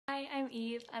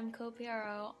Eve. I'm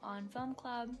co-PRO on Film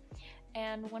Club,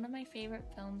 and one of my favorite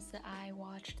films that I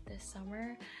watched this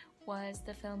summer was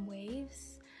the film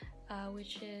Waves,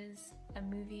 which is a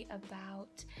movie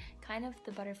about kind of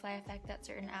the butterfly effect that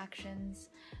certain actions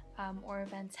or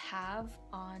events have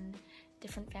on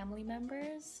different family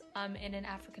members in an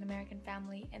African American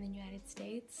family in the United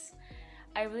States.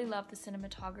 I really loved the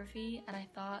cinematography, and I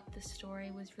thought the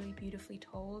story was really beautifully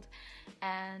told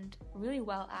and really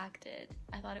well acted.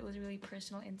 I thought it was a really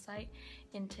personal insight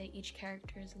into each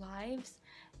character's lives,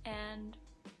 and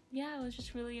yeah, it was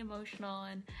just really emotional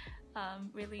and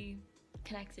really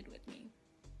connected with me.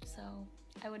 So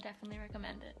I would definitely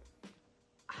recommend it.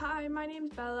 Hi, my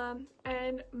name's Bella,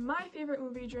 and my favorite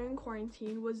movie during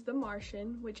quarantine was The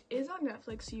Martian, which is on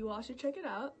Netflix, so you all should check it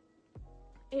out.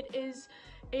 It is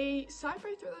a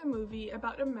sci-fi thriller movie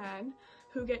about a man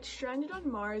who gets stranded on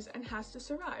Mars and has to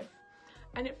survive.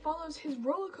 And it follows his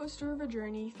roller coaster of a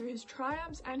journey through his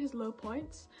triumphs and his low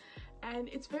points. And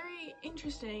it's very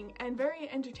interesting and very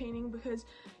entertaining because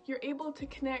you're able to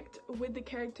connect with the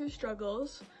character's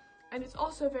struggles, and it's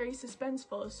also very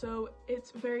suspenseful, so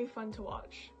it's very fun to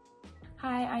watch.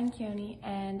 Hi, I'm Keone,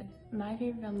 and my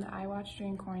favorite film that I watched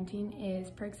during quarantine is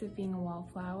Perks of Being a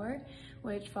Wallflower,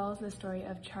 which follows the story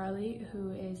of Charlie,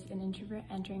 who is an introvert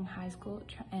entering high school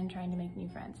and trying to make new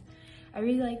friends. I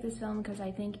really like this film because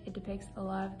I think it depicts a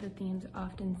lot of the themes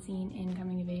often seen in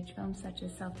coming-of-age films such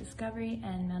as self-discovery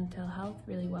and mental health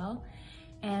really well.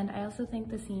 And I also think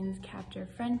the scenes capture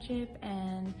friendship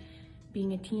and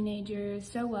being a teenager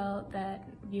so well that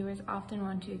viewers often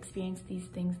want to experience these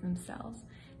things themselves.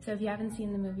 So if you haven't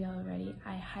seen the movie already,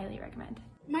 I highly recommend.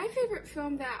 My favorite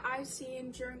film that I've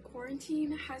seen during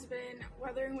quarantine has been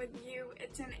Weathering with You.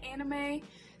 It's an anime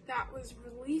that was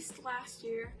released last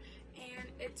year,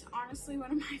 and it's honestly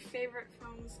one of my favorite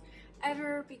films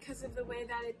ever because of the way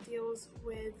that it deals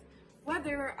with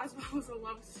weather as well as a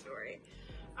love story.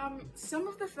 Some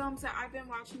of the films that I've been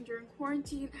watching during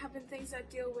quarantine have been things that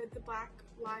deal with the Black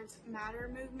Lives Matter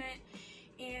movement,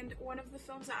 and one of the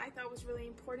films that I thought was really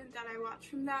important that I watched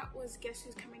from that was Guess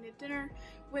Who's Coming to Dinner,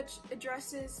 which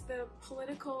addresses the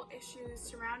political issues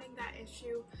surrounding that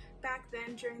issue back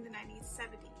then during the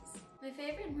 1970s. My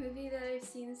favorite movie that I've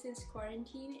seen since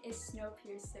quarantine is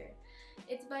Snowpiercer.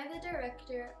 It's by the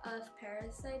director of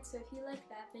Parasite, so if you like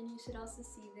that, then you should also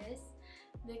see this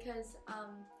because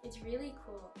it's really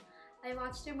cool. I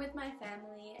watched it with my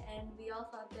family, and we all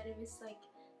thought that it was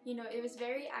it was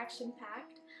very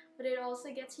action-packed, but it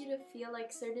also gets you to feel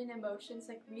like certain emotions,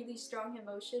 like really strong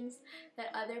emotions that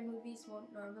other movies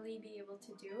won't normally be able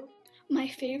to do. My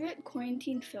favorite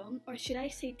quarantine film, or should I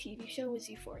say TV show, was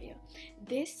Euphoria.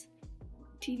 This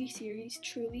TV series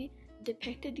truly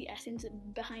depicted the essence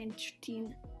behind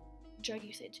teen drug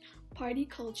usage, party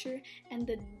culture, and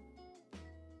the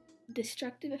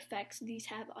destructive effects these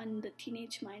have on the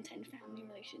teenage minds and family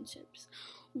relationships.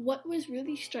 What was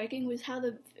really striking was how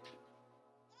the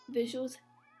visuals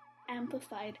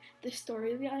amplified the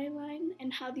storyline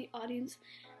and how the audience,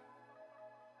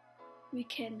 we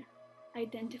can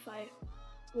identify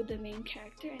with the main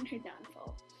character and her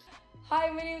downfall. Hi,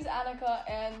 my name is Annika,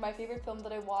 and my favorite film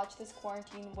that I watched this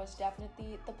quarantine was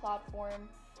definitely The Platform.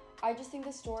 I just think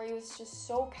the story was just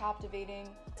so captivating.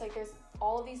 It's like there's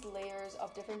all of these layers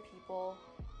of different people,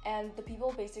 and the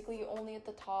people basically only at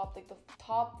the top, like the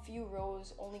top few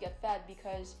rows only get fed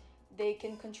because they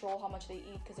can control how much they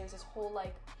eat because there's this whole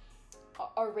like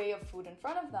array of food in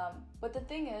front of them. But the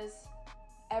thing is,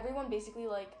 everyone basically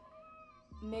like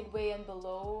midway and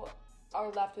below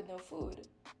are left with no food.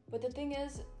 But the thing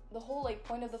is, the whole like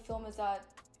point of the film is that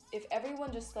if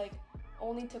everyone just like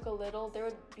only took a little, there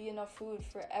would be enough food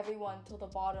for everyone till the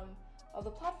bottom of the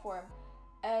platform,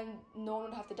 and no one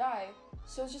would have to die.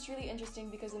 So it's just really interesting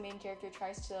because the main character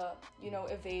tries to,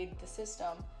 evade the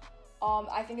system.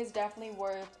 I think it's definitely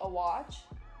worth a watch,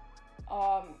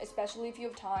 especially if you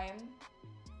have time.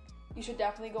 You should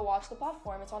definitely go watch The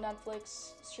Platform. It's on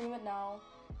Netflix, stream it now.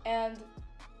 And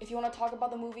if you want to talk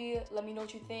about the movie, let me know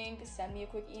what you think. Send me a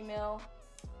quick email,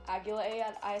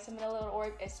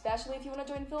 aguila@ismnl.org, especially if you want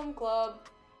to join Film Club.